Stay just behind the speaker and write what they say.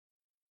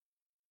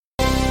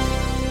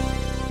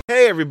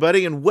Hey,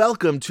 everybody, and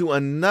welcome to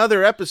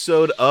another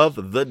episode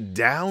of The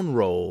Down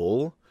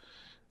Roll.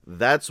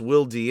 That's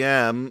Will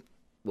DM.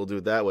 We'll do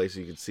it that way so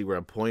you can see where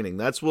I'm pointing.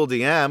 That's Will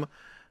DM.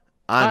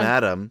 I'm Hi.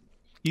 Adam.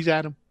 He's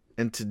Adam.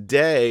 And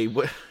today,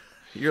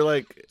 you're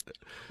like,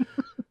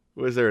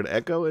 was there an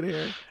echo in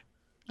here?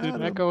 There's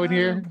an echo in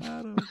here.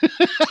 Adam.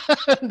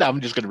 No,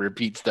 I'm just going to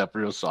repeat stuff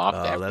real soft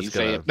after you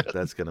say it.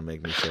 That's going to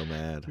make me so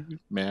mad.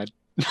 Mad.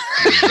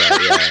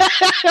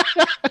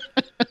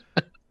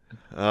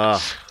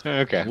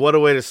 Okay. What a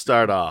way to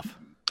start off.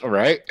 All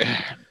right.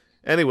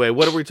 Anyway,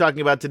 what are we talking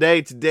about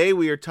today? Today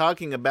we are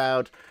talking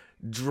about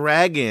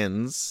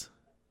dragons.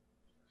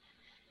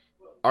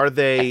 Are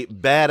they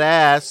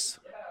badass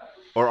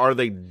or are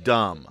they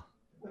dumb?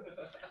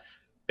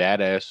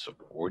 Badass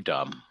or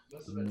dumb?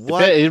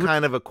 What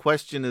kind of a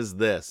question is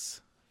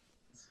this?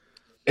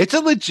 It's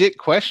a legit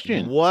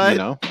question.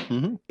 What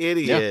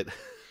idiot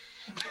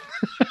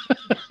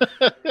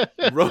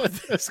wrote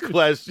this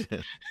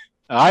question?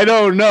 I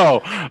don't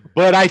know,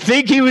 but I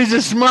think he was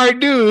a smart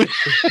dude.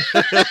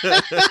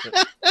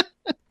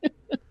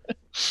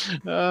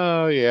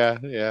 Oh yeah.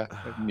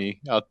 Me,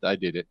 I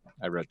did it.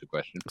 I read the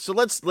question. So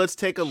let's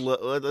take a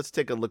look. Let's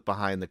take a look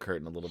behind the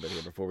curtain a little bit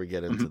here before we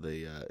get into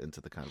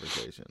the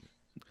conversation.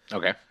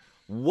 Okay.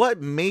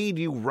 What made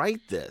you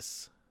write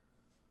this?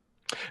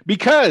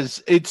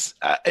 Because it's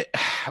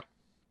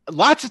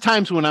lots of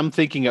times when I'm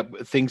thinking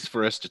of things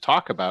for us to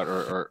talk about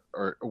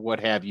or what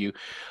have you,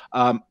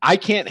 I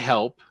can't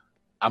help.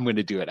 I'm going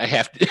to do it. I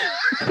have to.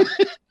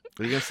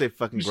 Are you going to say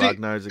fucking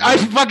grognards again? I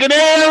fucking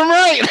am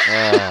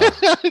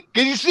right.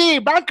 Can you see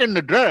back in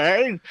the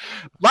day?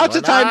 Lots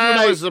of times when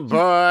I was a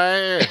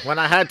boy, when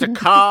I had to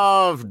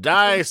carve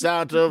dice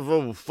out of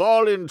a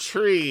fallen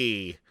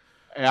tree.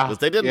 Yeah, because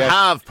they didn't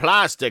have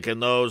plastic in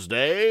those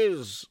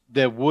days.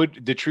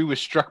 The tree was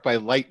struck by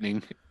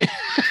lightning.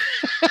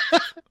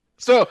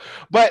 So,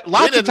 but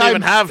lots of times we didn't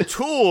even have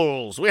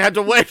tools. We had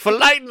to wait for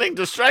lightning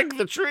to strike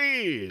the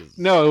trees.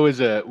 No,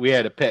 we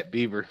had a pet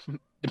beaver,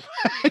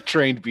 a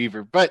trained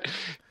beaver. But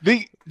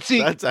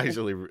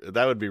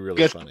that would be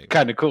really funny.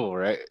 Kind of cool,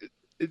 right?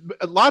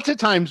 Lots of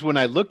times when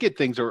I look at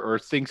things or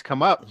things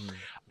come up,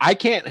 I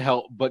can't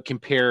help but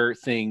compare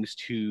things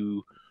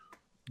to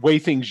way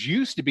things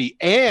used to be,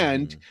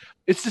 and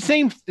it's the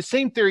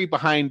same theory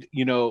behind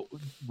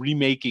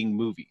remaking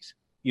movies.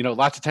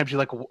 Lots of times you're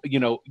like,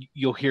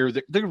 you'll hear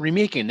that they're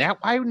remaking that.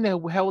 Why in the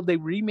hell would they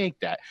remake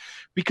that?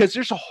 Because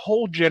there's a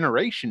whole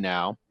generation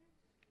now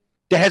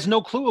that has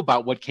no clue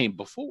about what came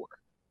before.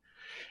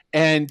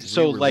 And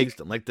so like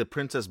The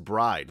Princess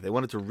Bride, they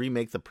wanted to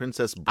remake The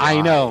Princess Bride. I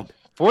know.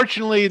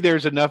 Fortunately,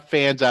 there's enough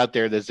fans out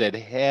there that said,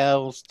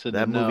 "Hells to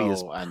that no." Movie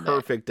is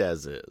perfect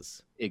as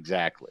is.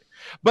 Exactly.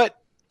 But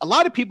a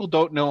lot of people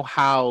don't know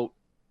how.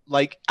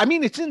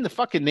 It's in the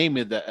fucking name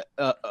of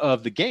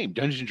the game,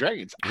 Dungeons and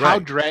Dragons. Right. How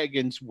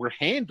dragons were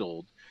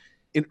handled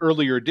in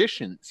earlier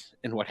editions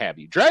and what have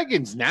you.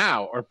 Dragons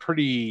now are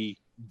pretty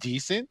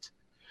decent,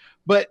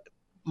 but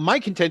my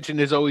contention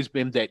has always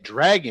been that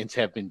dragons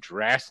have been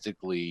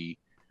drastically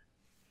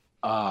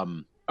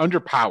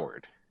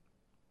underpowered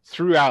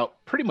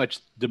throughout pretty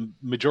much the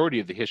majority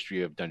of the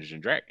history of Dungeons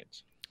and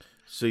Dragons.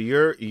 So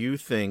you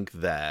think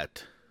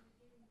that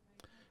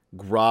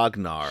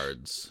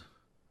grognards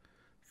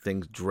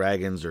think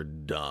dragons are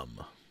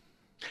dumb?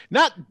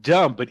 Not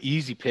dumb, but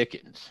easy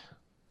pickings.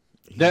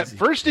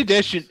 First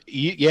edition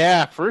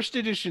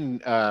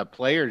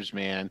players,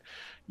 man.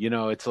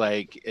 It's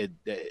like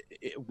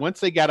once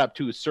they got up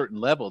to a certain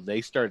level, they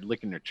started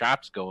licking their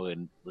chops,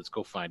 going, "Let's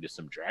go find us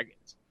some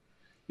dragons,"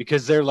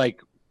 because they're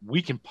like,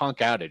 we can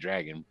punk out a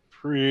dragon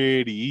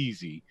pretty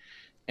easy,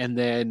 and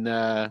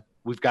then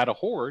we've got a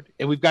horde,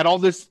 and we've got all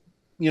this,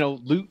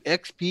 loot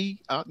XP.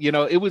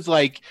 It was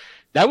like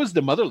that was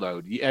the mother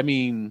load. I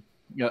mean,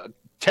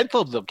 10th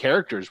level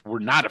characters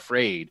were not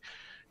afraid.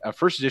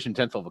 First edition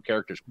 10th level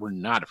characters were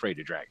not afraid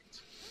of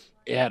dragons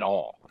at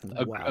all.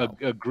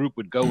 A group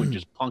would go and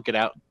just punk it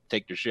out and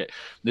take their shit.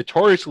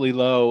 Notoriously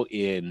low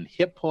in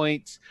hit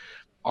points.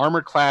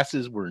 Armor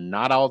classes were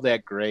not all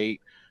that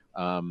great.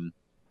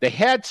 They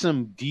had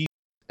some decent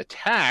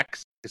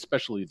attacks,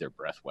 especially their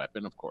breath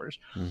weapon, of course.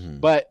 Mm-hmm.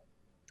 But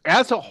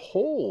as a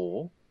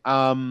whole,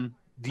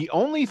 the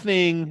only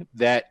thing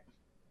that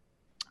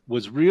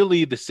was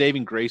really the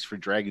saving grace for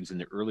dragons in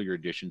the earlier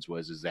editions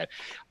is that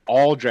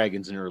all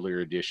dragons in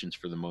earlier editions,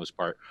 for the most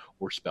part,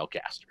 were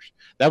spellcasters.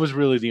 That was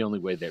really the only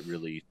way that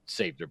really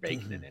saved their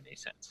bacon in any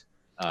sense.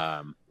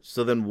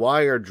 So then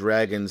why are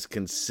dragons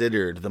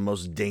considered the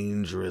most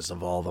dangerous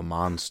of all the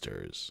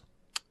monsters?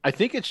 I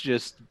think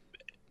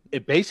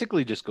it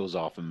basically just goes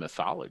off in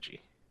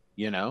mythology,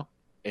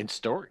 and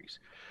stories.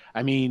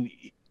 I mean,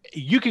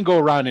 you can go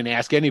around and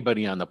ask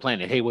anybody on the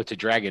planet, "Hey, what's a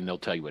dragon?" They'll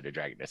tell you what a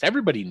dragon is.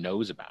 Everybody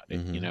knows about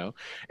it,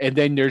 And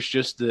then there's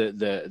just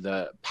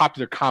the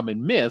popular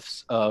common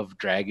myths of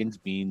dragons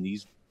being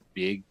these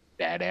big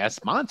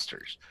badass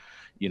monsters.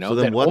 So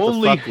then what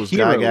the fuck was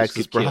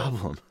Gygax's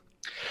problem?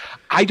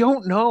 I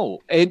don't know.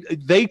 And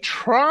they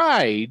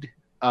tried,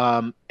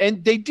 and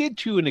they did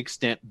to an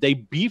extent. They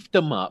beefed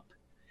them up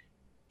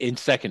in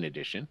second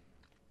edition.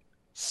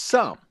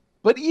 Some,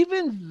 but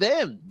even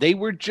then, they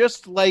were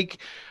just like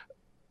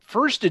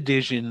first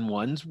edition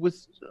ones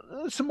with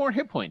some more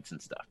hit points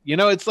and stuff.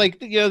 It's like,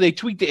 they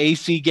tweaked the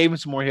AC, gave them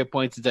some more hit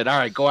points and said, all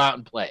right, go out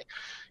and play.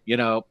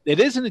 It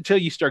isn't until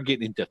you start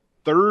getting into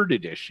third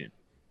edition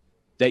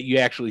that you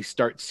actually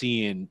start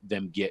seeing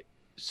them get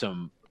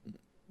some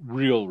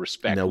real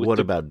respect. Now, what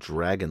about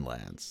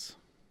Dragonlance?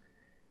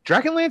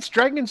 Dragonlance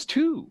Dragons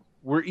 2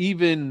 were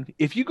even,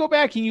 if you go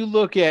back and you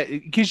look at,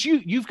 because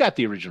you've got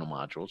the original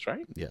modules,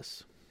 right?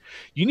 Yes.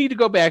 You need to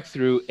go back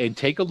through and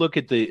take a look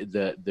at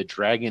the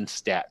dragon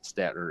stats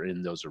that are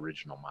in those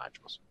original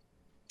modules,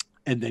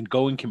 and then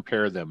go and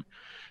compare them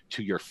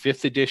to your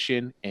 5th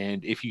edition.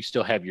 And if you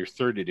still have your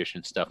 3rd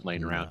edition stuff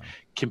laying around,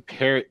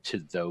 compare it to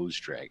those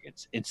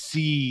dragons and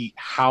see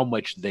how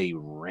much they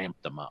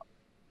ramped them up.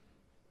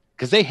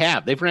 Because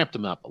they've ramped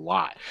them up a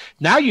lot.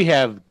 Now you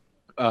have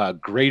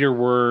greater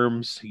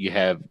worms, you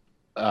have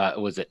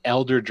was it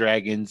elder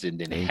dragons, and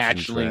then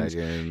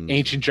hatchlings,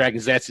 ancient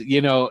dragons. That's,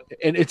 and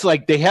it's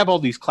like they have all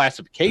these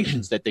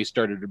classifications that they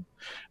started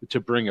to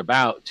bring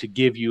about to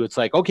give you. It's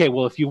like, okay,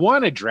 well, if you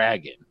want a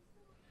dragon,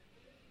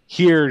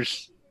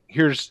 here's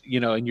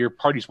in your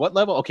party's what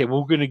level? Okay,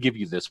 well, we're going to give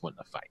you this one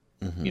to fight.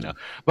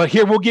 But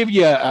here we'll give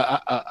you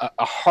a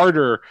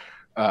harder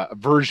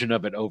version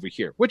of it over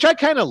here, which I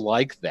kind of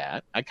like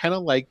that. I kind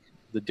of like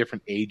the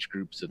different age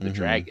groups of the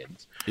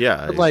dragons.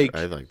 Yeah, I like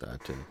that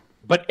too.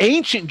 But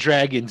ancient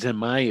dragons, in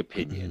my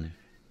opinion,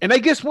 and I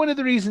guess one of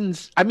the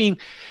reasons, I mean,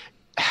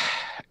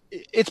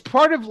 it's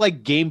part of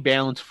like game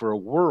balance for a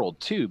world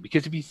too,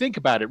 because if you think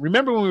about it,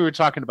 remember when we were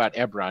talking about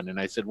Eberron, and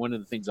I said one of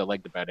the things I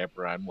liked about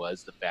Eberron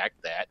was the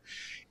fact that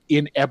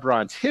in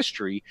Eberron's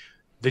history,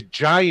 the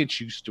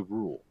giants used to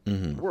rule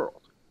the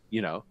world,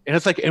 and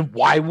it's like, and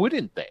why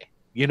wouldn't they?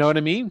 You know what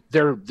I mean?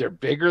 They're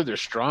bigger, they're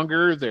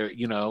stronger,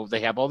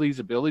 they have all these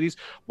abilities.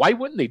 Why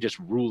wouldn't they just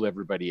rule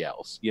everybody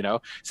else?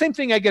 Same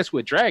thing, I guess,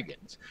 with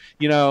dragons.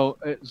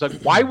 It's like,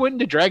 why wouldn't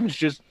the dragons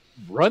just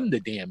run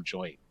the damn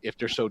joint if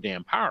they're so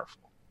damn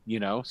powerful?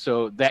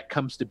 So that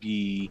comes to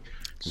be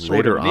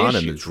later on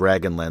in the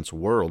Dragonlance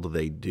world.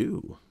 They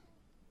do,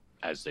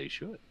 as they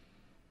should.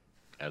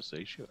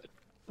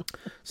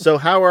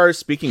 So,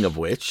 speaking of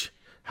which,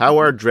 how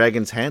are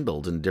dragons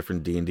handled in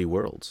different D&D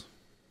worlds?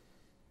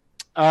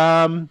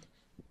 Some,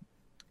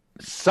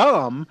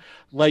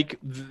 like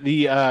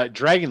the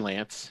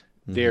Dragonlance,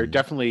 they're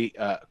definitely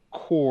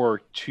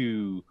core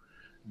to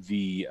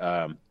the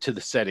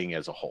setting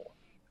as a whole.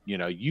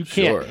 You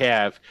can't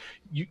have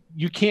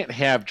you can't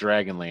have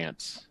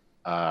Dragonlance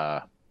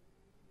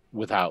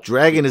without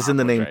dragon is in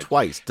the name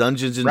twice.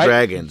 Dungeons and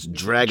Dragons,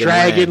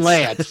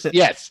 Dragonlance.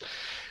 Yes.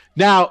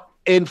 Now,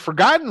 in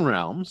Forgotten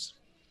Realms,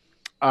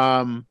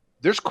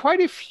 there's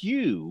quite a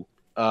few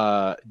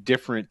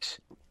different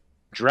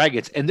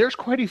dragons, and there's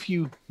quite a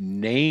few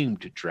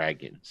named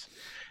dragons.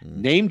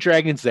 Named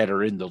dragons that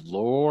are in the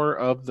lore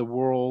of the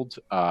world,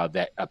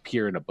 that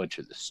appear in a bunch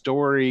of the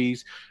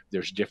stories.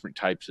 There's different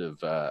types of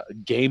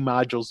game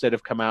modules that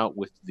have come out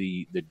with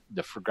the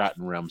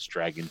Forgotten Realms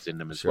dragons in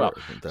them as well.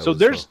 So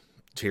there's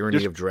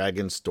Tyranny of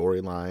Dragons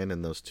storyline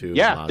and those two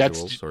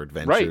modules or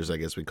adventures, I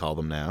guess we call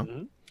them now.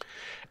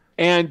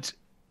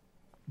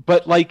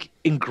 But like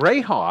in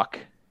Greyhawk,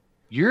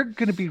 you're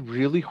going to be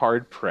really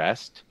hard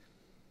pressed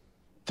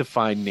to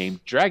find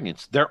named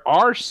dragons. There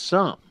are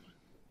some,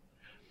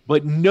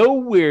 but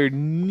nowhere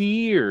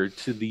near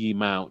to the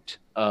amount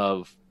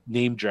of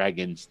named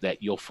dragons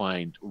that you'll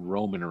find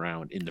roaming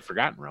around in the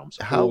Forgotten Realms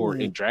or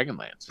in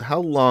Dragonlance.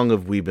 How long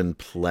have we been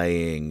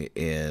playing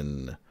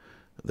in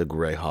the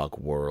Greyhawk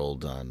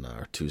world on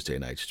our Tuesday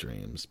night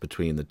streams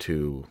between the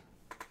two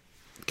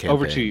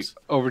campaigns?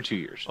 Over 2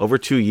 years. Over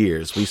 2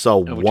 years. We saw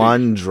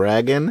one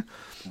dragon.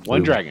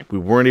 One dragon. We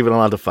weren't even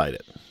allowed to fight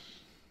it.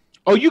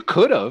 Oh, you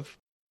could have.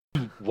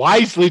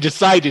 Wisely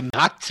decided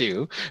not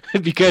to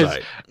because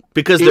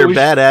they're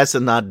badass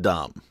and not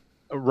dumb,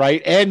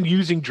 right? And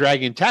using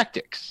dragon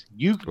tactics,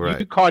 you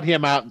caught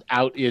him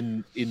out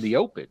in the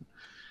open,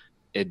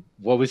 and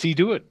what was he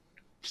doing?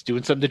 He's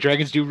doing something the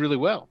dragons do really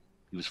well.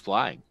 He was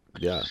flying.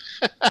 Yeah.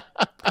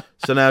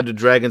 So now, do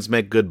dragons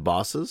make good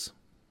bosses?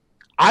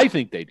 I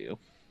think they do.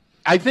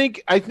 I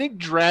think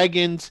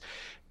dragons.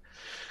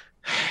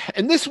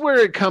 And this is where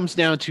it comes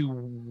down to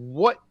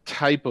what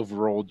type of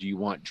role do you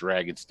want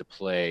dragons to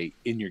play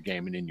in your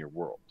game and in your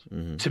world?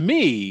 To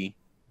me,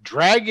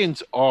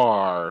 dragons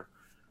are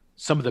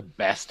some of the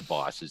best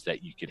bosses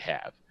that you could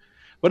have.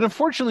 But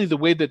unfortunately, the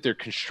way that they're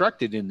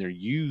constructed and they're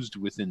used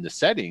within the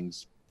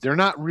settings, they're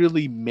not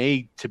really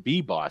made to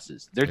be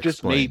bosses. They're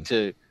just made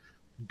to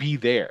be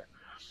there.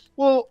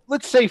 Well,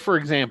 let's say, for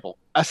example,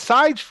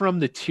 aside from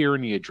the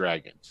Tyranny of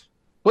Dragons,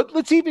 but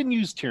let's even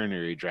use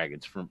Tyranny of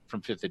Dragons from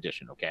 5th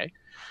edition, okay?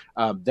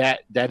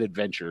 That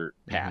adventure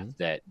path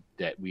that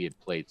we had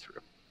played through.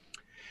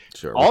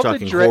 Sure, we're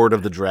talking Horde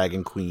of the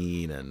Dragon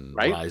Queen and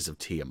Rise of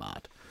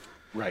Tiamat.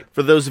 Right.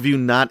 For those of you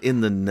not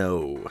in the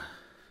know.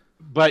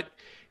 But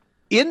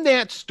in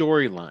that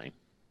storyline,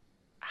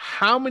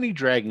 how many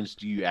dragons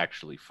do you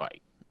actually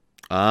fight?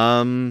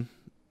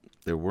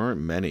 There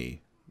weren't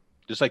many.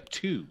 There's like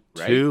 2,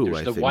 right? Two, There's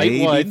I the think. white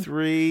Maybe one.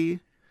 3.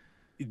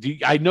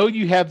 I know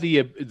you have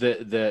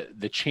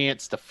the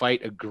chance to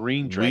fight a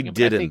green dragon. We but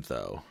I didn't, think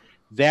though.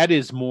 that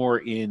is more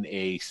in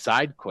a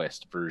side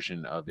quest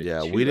version of it.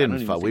 Yeah, too. we I don't didn't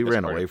even fight. think We that's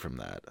ran part away of- from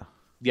that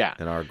Yeah.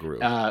 in our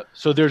group.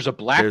 So there's a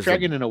black There's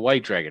dragon and a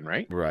white dragon,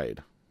 right? Right.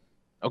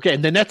 Okay,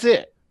 and then that's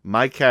it.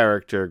 My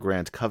character,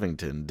 Grant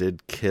Covington,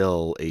 did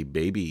kill a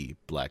baby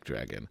black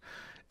dragon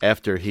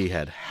after he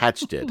had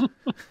hatched it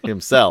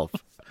himself,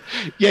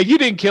 Yeah, you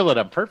didn't kill it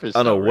on purpose. though,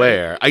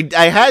 unaware.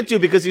 I had to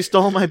because he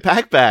stole my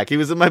backpack. He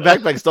was in my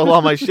backpack, stole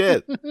all my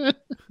shit.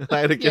 I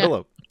had to kill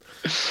him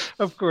right?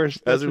 Of course.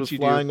 as That's he what was you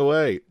flying do.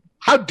 away.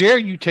 How dare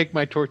you take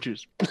my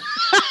torches?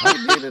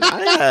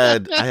 I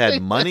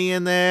had money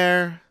in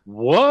there.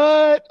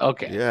 What?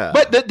 Okay. Yeah.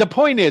 But the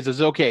point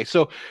is okay.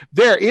 So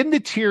there in the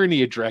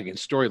Tyranny of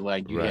Dragons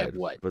storyline, you have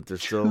what? But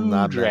there's still 2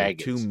 not many.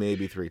 dragons. 2,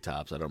 maybe 3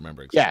 tops. I don't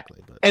remember Yeah.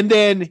 exactly. But And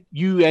then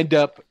you end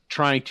up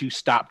trying to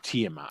stop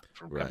Tiamat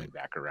from coming Right.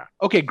 back around.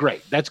 Okay,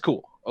 great. That's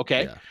cool.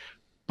 Okay. yeah.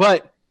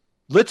 But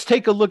let's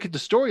take a look at the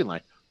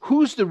storyline.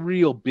 Who's the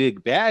real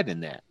big bad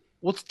in that?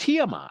 Well, it's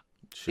Tiamat.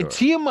 Sure.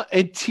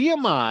 And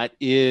Tiamat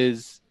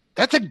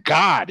that's a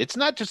god. It's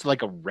not just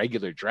like a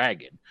regular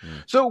dragon.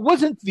 So it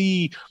wasn't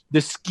the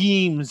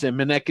schemes and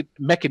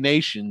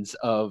machinations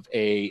of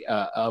a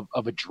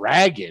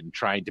dragon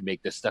trying to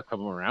make this stuff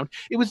come around.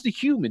 It was the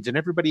humans and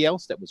everybody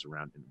else that was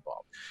around and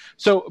involved.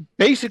 So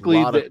basically,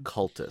 a lot of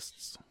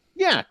cultists.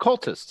 yeah,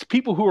 cultists,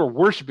 people who are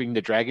worshiping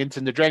the dragons,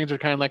 and the dragons are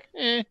kind of like,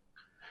 eh.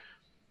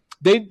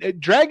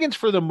 Dragons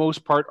for the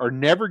most part are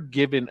never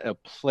given a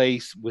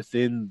place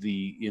within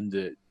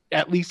the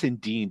at least in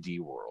D&D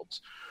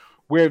worlds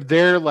where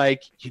they're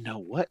like, you know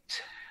what,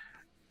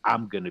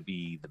 I'm gonna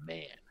be the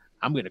man.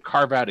 I'm gonna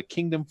carve out a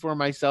kingdom for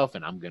myself,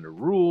 and I'm gonna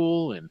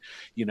rule, and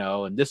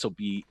and this will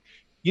be.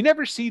 You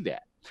never see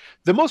that.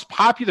 The most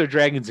popular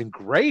dragons in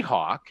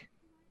Greyhawk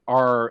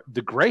are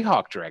the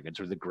Greyhawk dragons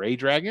or the Grey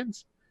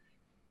dragons.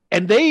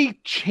 And they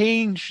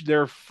change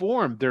their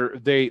form. They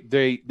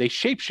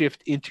shapeshift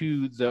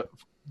into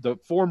the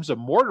forms of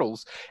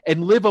mortals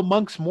and live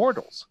amongst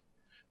mortals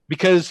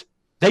because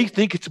they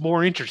think it's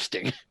more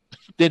interesting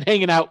than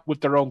hanging out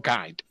with their own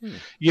kind.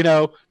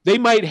 They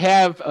might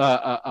have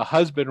a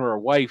husband or a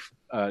wife,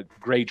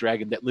 gray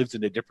dragon that lives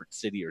in a different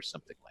city or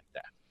something like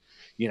that.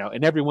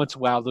 And every once in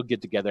a while they'll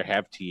get together,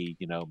 have tea,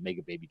 make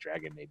a baby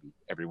dragon maybe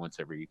every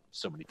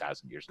so many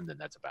thousand years, and then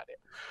that's about it.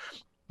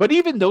 But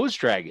even those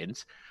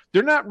dragons,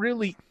 they're not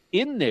really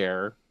in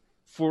there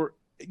for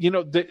they're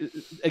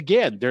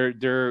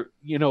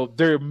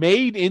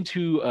made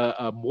into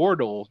a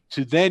mortal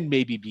to then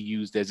maybe be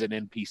used as an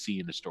NPC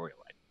in the storyline.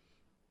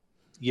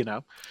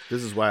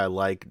 This is why I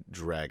like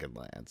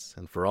Dragonlance.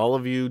 And for all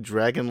of you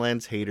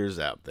Dragonlance haters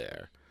out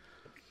there,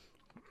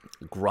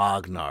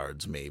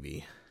 grognards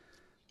maybe.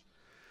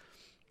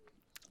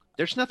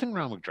 There's nothing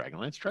wrong with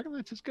Dragonlance.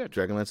 Dragonlance is good.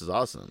 Dragonlance is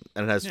awesome.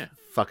 And it has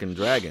fucking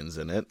dragons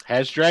in it.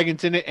 Has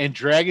dragons in it, and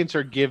dragons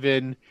are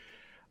given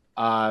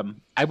I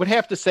would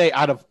have to say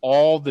out of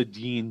all the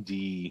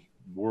D&D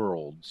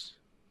worlds,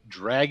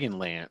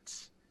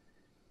 Dragonlance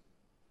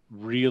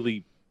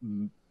really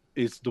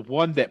is the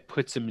one that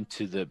puts him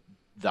into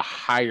the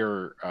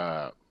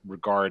higher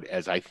regard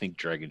as I think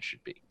dragons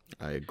should be.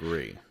 I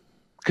agree.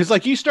 Because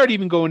like you start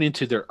even going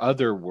into their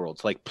other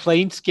worlds, like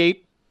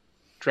Planescape,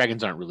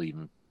 dragons aren't really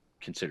even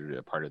considered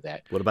a part of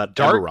that. What about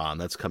Dark Eberron?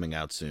 That's coming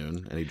out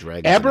soon. Any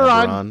dragons in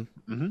Eberron?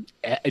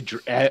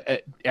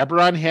 Eberron?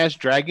 Eberron has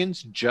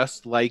dragons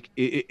just like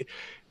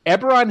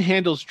Eberron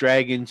handles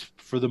dragons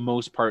for the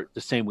most part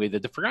the same way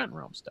that the Forgotten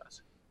Realms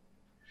does.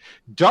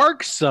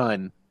 Dark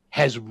Sun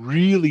has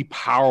really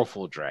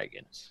powerful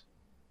dragons,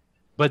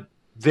 but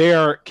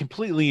they're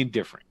completely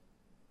indifferent,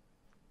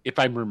 if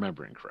I'm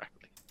remembering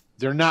correctly.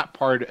 They're not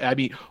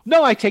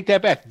I take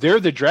that back. They're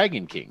the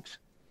Dragon Kings.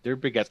 They're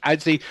big guys.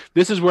 I'd say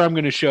this is where I'm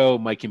going to show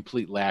my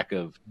complete lack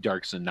of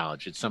Dark Sun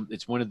knowledge.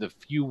 It's one of the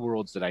few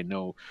worlds that I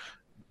know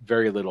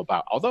very little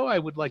about, although I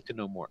would like to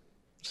know more.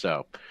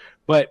 So,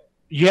 but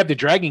you have the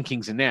Dragon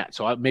Kings in that,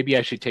 so maybe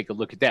I should take a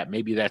look at that.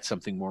 Maybe that's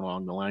something more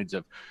along the lines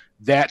of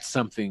that's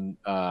something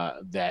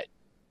that,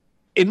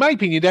 in my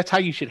opinion, that's how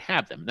you should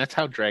have them. That's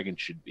how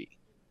dragons should be.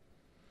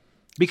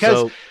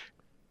 Because,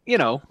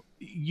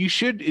 you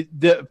should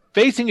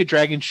facing a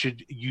dragon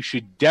you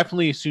should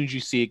definitely, as soon as you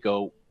see it,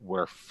 go,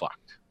 we're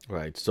fucked.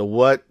 Right. So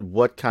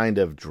what kind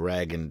of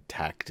dragon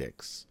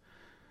tactics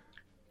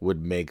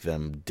would make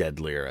them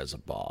deadlier as a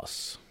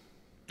boss?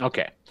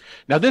 Okay.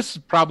 Now this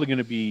is probably going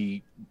to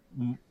be,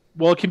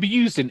 well, it can be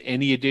used in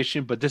any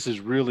edition, but this is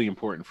really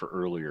important for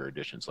earlier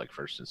editions like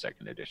first and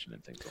second edition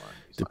and things along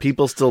these Do lines.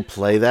 people still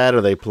play that? Or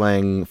are they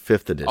playing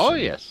 5th edition? Oh,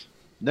 yes.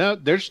 No,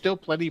 there's still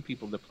plenty of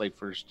people that play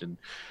first. And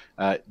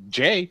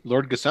Jay,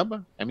 Lord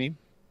Gasumba, there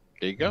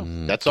you go.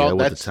 That's all.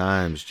 With the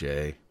times,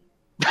 Jay.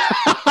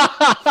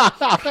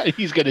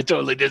 He's going to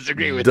totally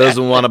disagree with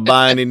Doesn't want to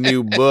buy any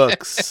new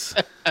books.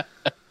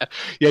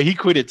 Yeah, he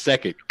quit at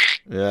second.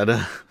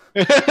 Yeah.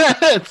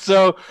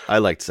 So I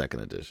liked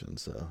 2nd edition,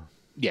 so.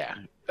 Yeah.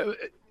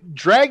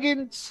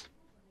 Dragons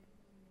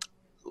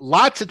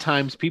lots of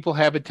times people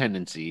have a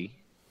tendency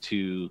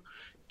to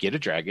get a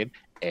dragon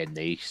and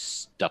they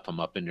stuff them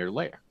up in their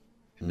lair.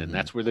 And then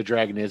that's where the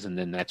dragon is, and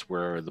then that's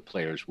where the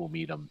players will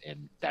meet them,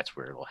 and that's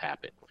where it'll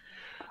happen.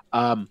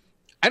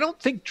 I don't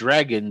think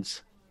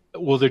dragons,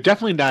 well, they're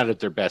definitely not at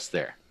their best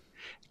there.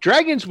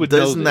 Dragons would know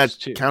this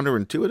too. Isn't that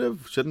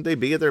counterintuitive? Shouldn't they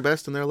be at their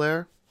best in their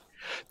lair?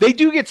 They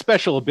do get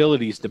special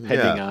abilities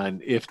depending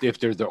on if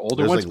they're the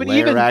older ones. Like but lair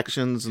even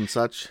actions and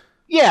such.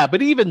 Yeah,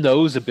 but even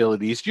those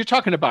abilities, you're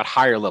talking about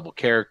higher level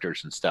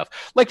characters and stuff.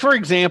 Like, for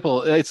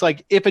example, it's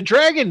like if a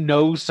dragon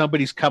knows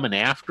somebody's coming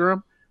after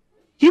him,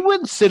 he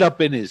wouldn't sit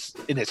up in his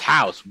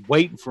house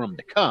waiting for him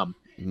to come.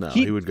 No,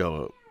 he would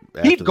go.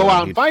 He'd go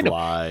out and find him.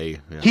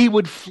 Yeah. He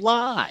would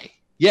fly.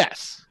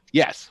 Yes.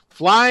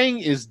 Flying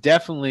is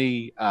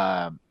definitely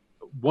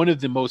one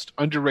of the most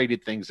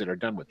underrated things that are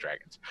done with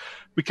dragons,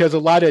 because a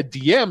lot of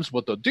DMs,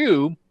 what they'll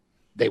do,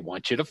 they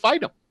want you to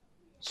fight them.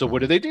 So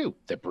what do?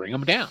 They bring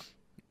them down.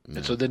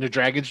 And so then the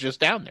dragon's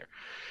just down there.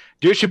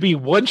 There should be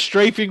one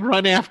strafing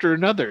run after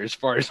another, as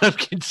far as I'm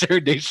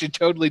concerned. They should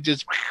totally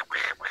just.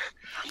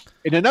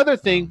 And another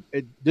thing,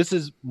 this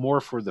is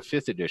more for the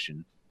 5th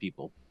edition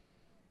people.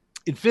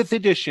 In 5th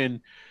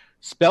edition,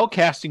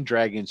 spellcasting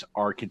dragons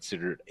are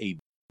considered a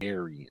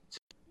variant.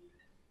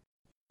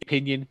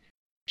 Opinion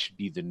should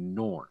be the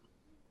norm.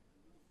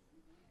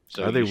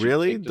 So are they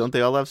really? Don't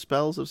they all have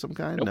spells of some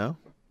kind? Nope.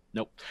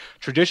 Nope.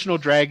 Traditional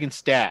dragon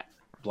stat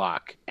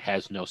block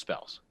has no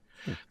spells.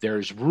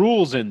 There's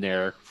rules in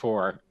there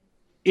for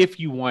if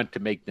you want to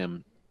make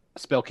them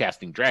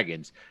spellcasting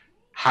dragons,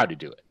 how to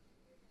do it.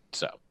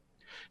 So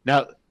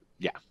now,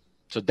 yeah.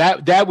 So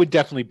that would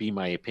definitely be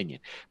my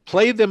opinion.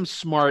 Play them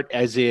smart,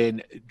 as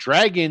in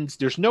dragons.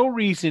 There's no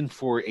reason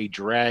for a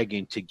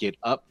dragon to get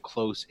up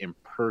close and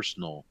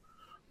personal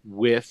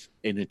with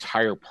an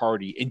entire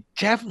party, and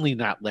definitely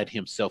not let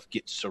himself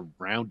get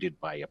surrounded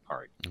by a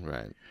party.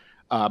 Right.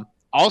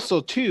 Also,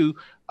 too,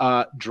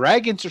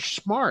 dragons are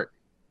smart.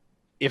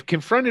 If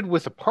confronted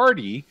with a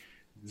party,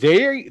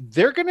 they're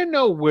going to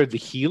know where the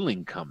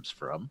healing comes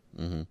from.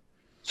 Mm-hmm.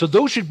 So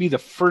those should be the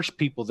first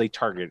people they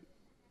target,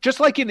 just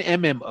like in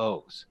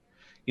MMOs.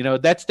 You know,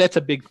 that's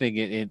a big thing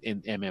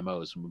in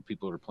MMOs when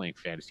people are playing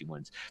fantasy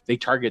ones. They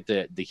target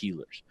the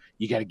healers.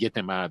 You got to get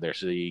them out of there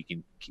so that you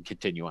can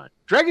continue on.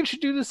 Dragons should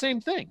do the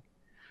same thing.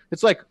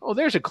 It's like, oh,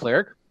 there's a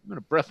cleric. I'm going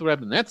to breath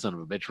weapon that son of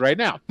a bitch right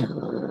now.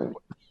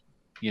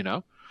 You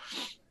know?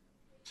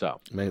 So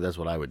maybe that's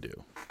what I would do.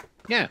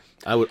 Yeah.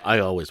 I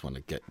always want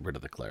to get rid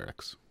of the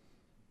clerics.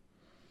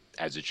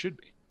 As it should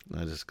be.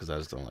 Because I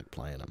just don't like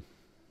playing them.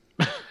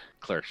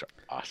 Clerics are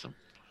awesome.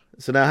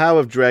 So now, how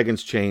have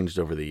dragons changed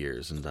over the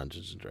years in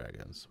Dungeons and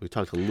Dragons? We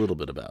talked a little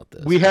bit about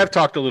this. We have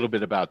talked a little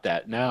bit about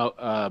that.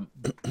 Now,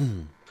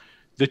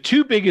 the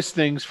two biggest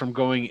things from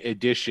going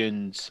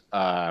editions,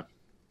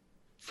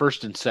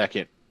 first and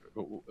second.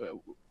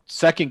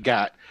 Second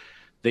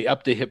they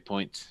upped the hit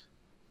points,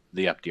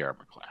 they upped the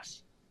armor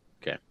class.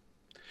 Okay.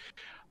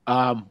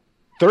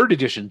 Third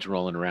edition's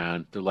rolling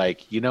around. They're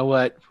like, you know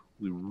what?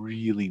 We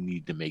really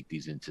need to make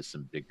these into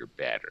some bigger,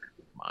 badder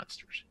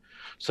monsters.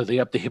 So they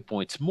up the hit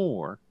points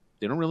more.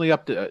 They don't really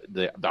up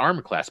the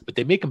armor class, but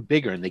they make them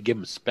bigger and they give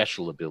them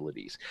special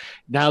abilities.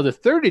 Now, the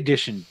 3rd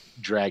edition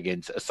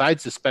dragons, aside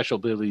the special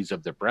abilities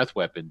of their breath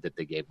weapon that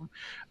they gave them,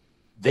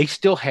 they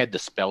still had the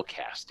spell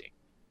casting.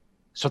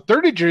 So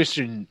 3rd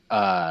edition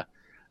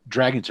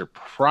dragons are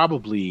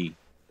probably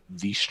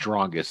the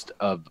strongest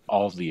of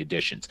all the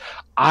editions.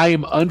 I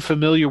am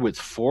unfamiliar with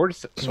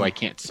 4th, so I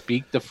can't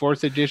speak the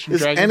 4th edition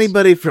dragons. Is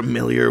anybody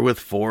familiar with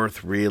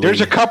 4th, really?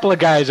 There's a couple of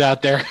guys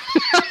out there.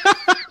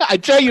 I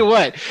tell you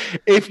what,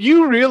 if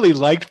you really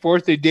liked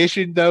 4th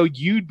edition, though,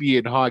 you'd be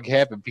in hog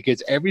heaven,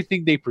 because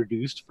everything they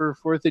produced for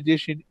 4th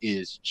edition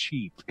is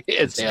cheap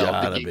as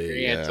hell to get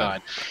your hands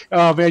on.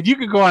 Oh man, you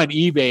could go on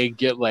eBay and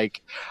get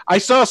I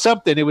saw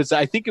something.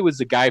 I think it was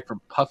the guy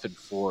from Puffin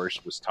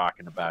Force was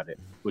talking about it,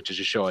 which is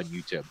a show on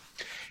YouTube,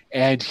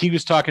 and he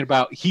was talking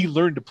about he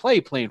learned to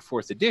playing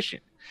 4th edition,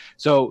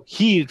 so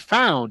he had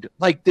found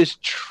this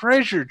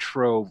treasure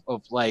trove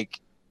of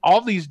all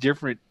these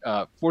different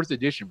 4th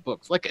edition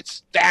books, like a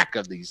stack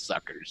of these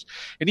suckers.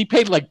 And he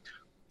paid $30,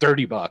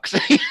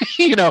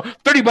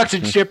 $30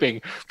 in shipping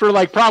for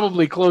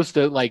probably close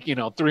to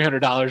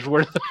 $300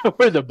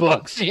 worth of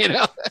books,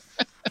 Yeah.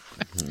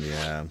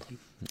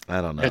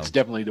 I don't know. That's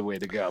definitely the way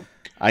to go.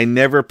 I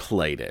never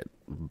played it,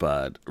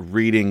 but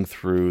reading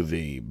through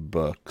the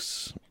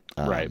books,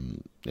 right.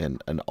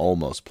 and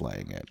almost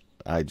playing it,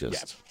 I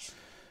just. Yeah.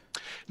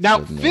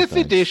 Now, 5th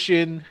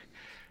edition.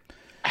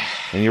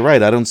 And you're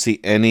right. I don't see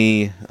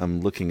any.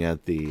 I'm looking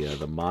at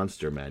the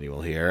monster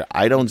manual here.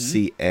 I don't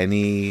see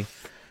any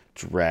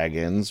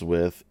dragons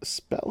with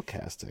spell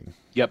casting.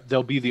 Yep,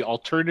 there'll be the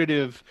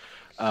alternative.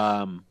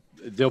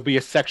 There'll be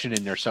a section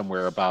in there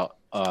somewhere about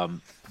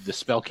the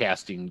spell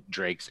casting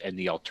drakes and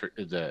the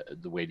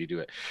way to do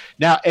it.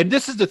 Now, and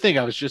this is the thing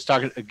I was just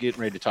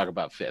getting ready to talk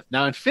about 5th.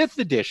 Now, in 5th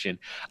edition,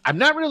 I'm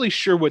not really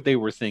sure what they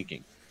were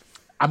thinking.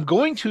 I'm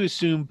going to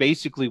assume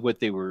basically what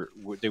they were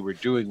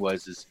doing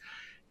was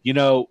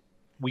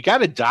we got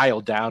to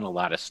dial down a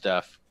lot of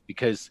stuff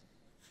because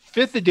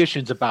 5th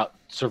edition's about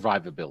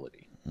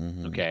survivability.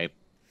 Mhm. Okay.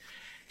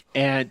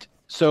 And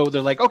so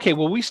they're like, okay,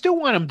 well, we still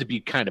want them to be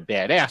kind of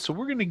badass, so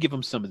we're going to give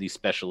them some of these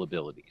special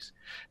abilities.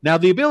 Now,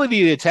 the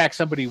ability to attack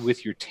somebody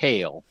with your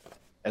tail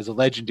as a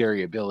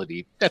legendary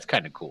ability, that's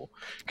kind of cool.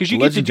 Because you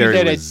Legendary get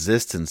to do that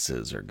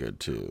resistances are good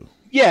too.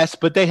 yes,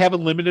 but they have a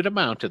limited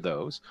amount of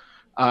those.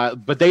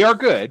 But they are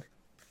good.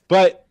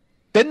 But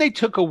then they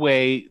took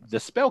away the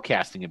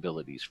spellcasting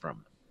abilities from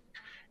them.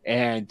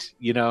 And,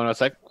 and I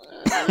was like,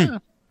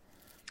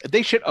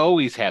 they should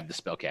always have the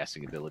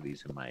spellcasting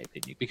abilities, in my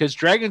opinion, because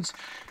dragons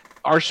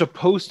are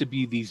supposed to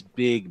be these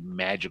big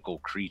magical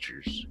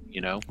creatures,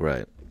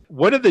 Right.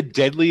 One of the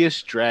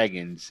deadliest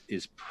dragons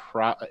is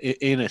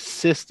in a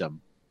system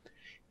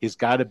has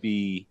got to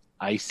be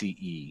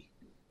ICE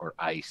or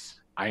ICE,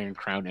 Iron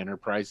Crown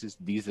Enterprises.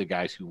 These are the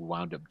guys who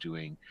wound up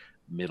doing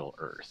Middle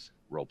Earth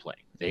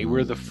role-playing. They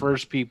were the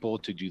first people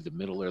to do the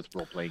Middle Earth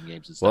role-playing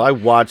games and stuff. Well, I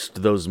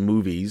watched those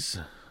movies,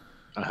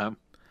 Uh-huh.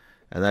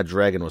 and that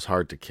dragon was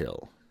hard to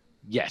kill.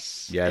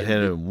 Yes. Yeah, it hit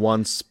him in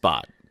one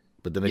spot.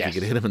 But then if you Yes.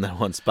 could hit him in that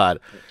one spot,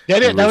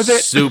 that was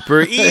it.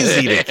 super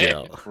easy to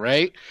kill.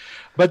 Right?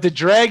 But the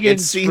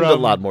dragons It seemed a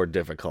lot more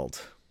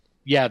difficult.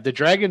 Yeah, the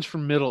dragons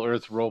from Middle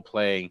Earth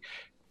role-playing,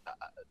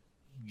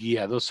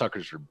 those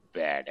suckers are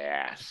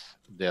badass.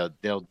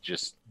 They'll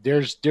just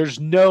there's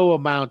no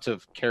amount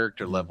of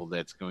character level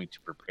that's going to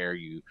prepare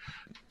you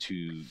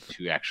to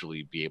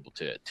actually be able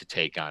to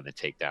take down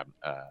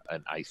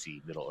an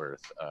icy Middle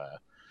Earth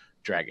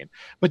dragon.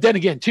 But then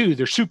again, too,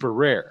 they're super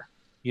rare.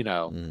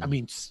 I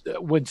mean,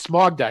 when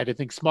Smaug died, I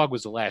think Smaug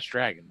was the last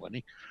dragon,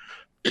 wasn't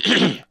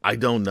he? I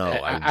don't know.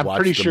 I'm watched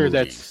pretty the sure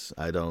movies.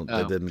 I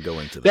didn't go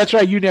into that. That's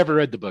right. You never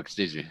read the books,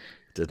 did you?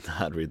 Did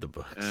not read the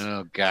books.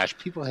 Oh gosh,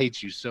 people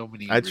hate you so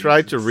many. I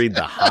tried to read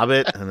The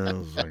Hobbit, and I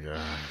was like, I'm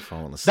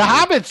falling asleep. The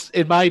Hobbit's,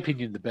 in my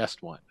opinion, the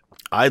best one.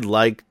 I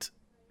liked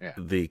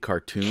the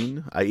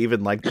cartoon. I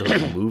even liked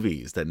those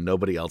movies that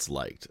nobody else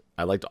liked.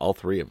 I liked all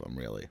 3 of them,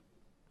 really.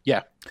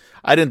 Yeah.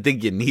 I didn't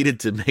think you needed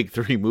to make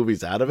 3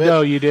 movies out of it. No,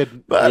 you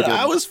didn't. But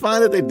I was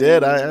fine that they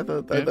did. I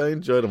thought I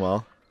enjoyed them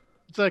all.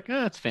 It's like,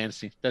 it's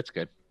fantasy. That's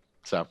good.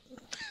 So.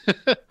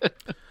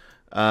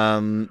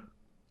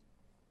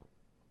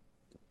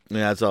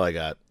 Yeah, that's all I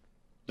got.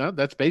 No,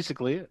 that's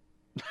basically it.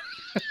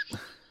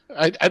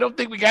 I don't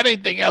think we got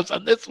anything else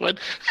on this one.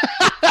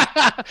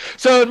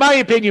 So, in my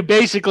opinion,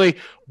 basically,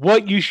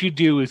 what you should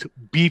do is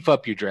beef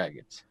up your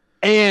dragons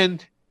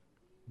and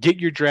get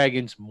your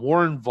dragons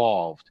more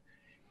involved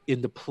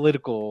in the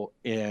political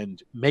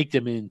and make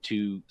them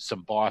into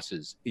some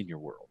bosses in your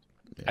world.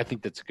 Yeah. I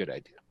think that's a good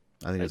idea.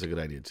 I think that's a good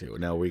idea, too.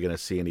 Now, are we going to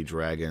see any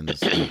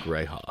dragons in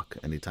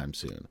Greyhawk anytime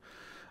soon?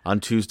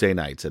 On Tuesday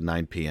nights at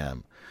 9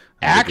 p.m.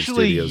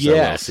 Actually, Studios,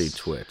 yes. LLC,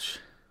 Twitch.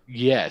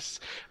 Yes.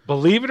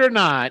 Believe it or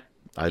not.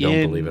 I don't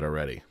believe it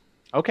already.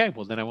 Okay,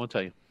 well, then I won't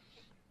tell you.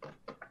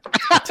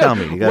 Tell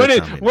me. You gotta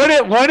tell me.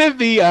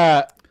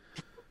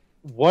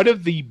 One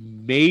of the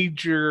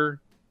major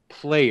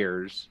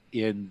players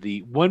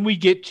when we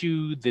get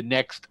to the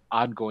next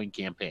ongoing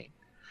campaign,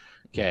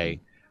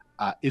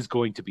 is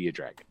going to be a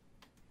dragon.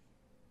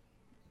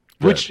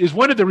 Good. Which is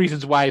one of the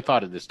reasons why I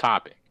thought of this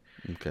topic.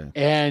 Okay.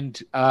 And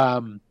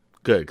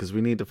good, because we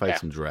need to fight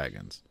some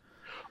dragons.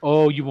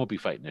 Oh, you won't be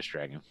fighting this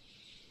dragon.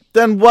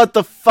 Then what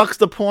the fuck's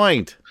the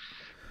point?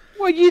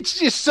 Well, it's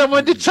just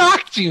someone to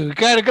talk to. You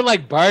gotta go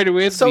like barter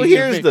with. So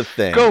here's the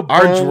thing: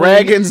 are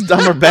dragons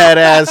dumb or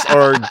badass,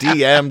 or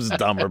DMs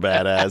dumb or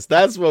badass?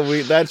 That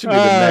should be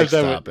the next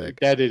topic.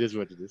 That it is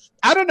what it is.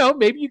 I don't know.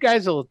 Maybe you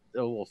guys will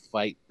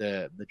fight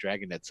the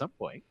dragon at some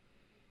point.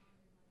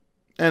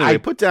 Anyway,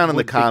 put down in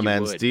the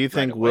comments. Do you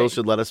think Will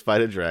should let us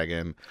fight a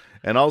dragon?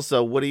 And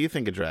also, what do you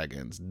think of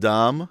dragons?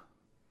 Dumb?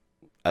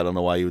 I don't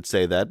know why you would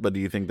say that, but do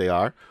you think they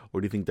are?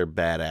 Or do you think they're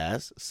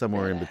badass?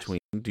 Somewhere in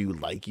between. Do you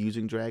like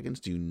using dragons?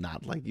 Do you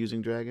not like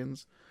using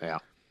dragons? Yeah.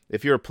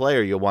 If you're a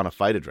player, you'll want to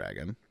fight a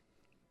dragon.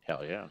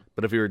 Hell yeah.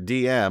 But if you're a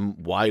DM,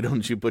 why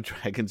don't you put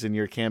dragons in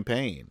your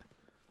campaign?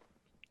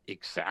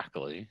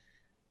 Exactly.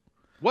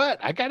 What?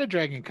 I got a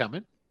dragon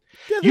coming.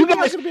 Yeah, you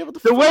guys gonna be able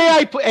to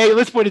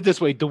let's put it this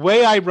way. The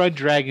way I run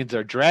dragons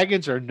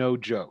are no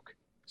joke.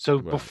 So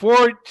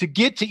before to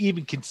get to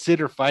even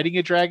consider fighting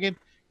a dragon,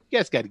 you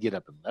guys got to get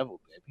up and level,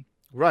 baby.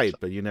 Right,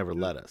 but you never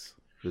let us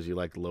because you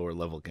like lower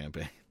level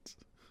campaigns.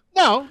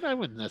 No, I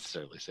wouldn't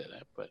necessarily say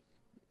that, but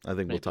I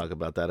think we'll talk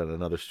about that at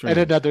another stream.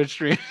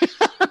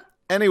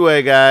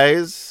 Anyway,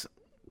 guys,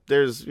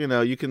 there's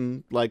you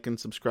can like and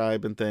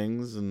subscribe and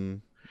things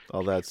and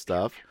all that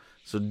stuff.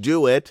 So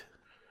do it.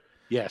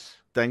 Yes.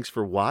 Thanks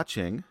for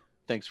watching.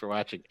 And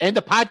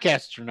the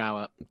podcasts are now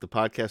up. The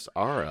podcasts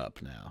are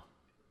up now.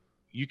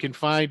 You can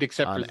find on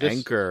for this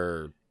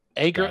Anchor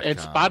and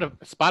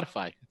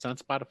Spotify. It's on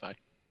Spotify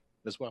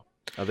as well.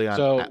 Are they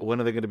on? When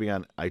are they going to be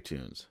on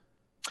iTunes?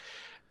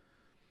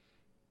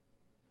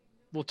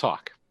 We'll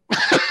talk.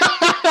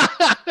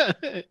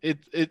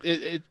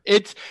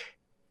 It's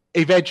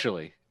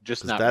eventually,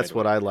 just not. That's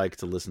what I like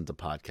to listen to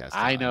podcasts.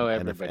 I know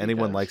everybody. And if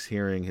anyone does. likes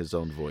hearing his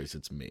own voice,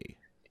 it's me.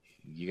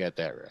 You got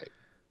that right.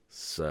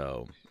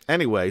 So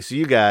Anyway, so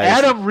you guys,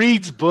 Adam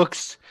reads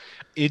books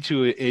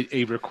into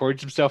he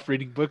records himself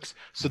reading books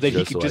so that he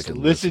Just can so I just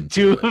can listen listen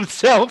to to it.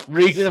 himself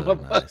reading So a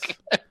book.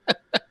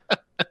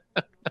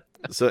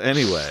 so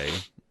anyway,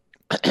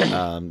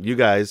 you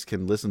guys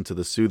can listen to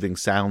the soothing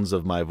sounds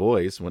of my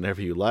voice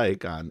whenever you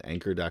like on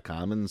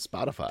Anchor.com and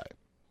Spotify.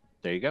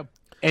 There you go.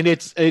 And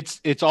it's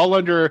all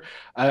under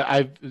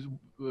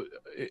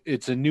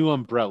it's a new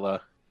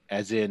umbrella,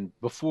 as in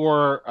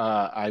before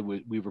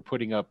we were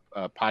putting up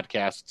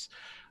podcasts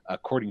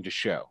according to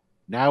show.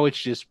 Now it's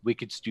just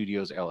Wicked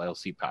Studios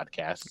LLC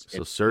podcasts. So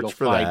You'll search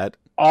for find that.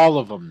 all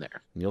of them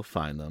there. And you'll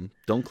find them.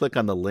 Don't click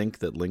on the link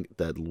that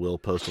Will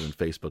posted on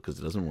Facebook because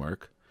it doesn't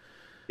work.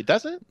 It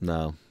doesn't?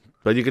 No,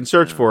 but you can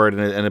search for it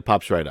and it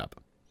pops right up.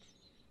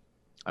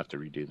 I have to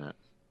redo that.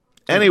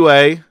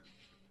 Anyway,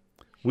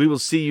 we will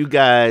see you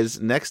guys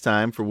next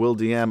time. For Will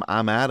DM,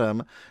 I'm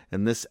Adam,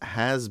 and this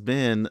has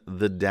been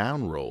the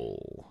Down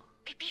Roll.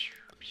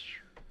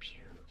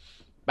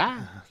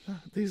 Bye.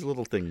 These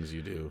little things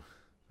you do.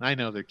 I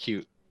know they're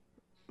cute.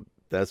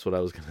 That's what I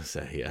was gonna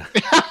say. Yeah.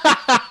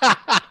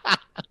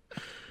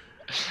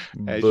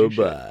 As you should.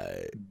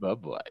 Bye-bye.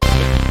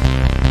 Bye-bye.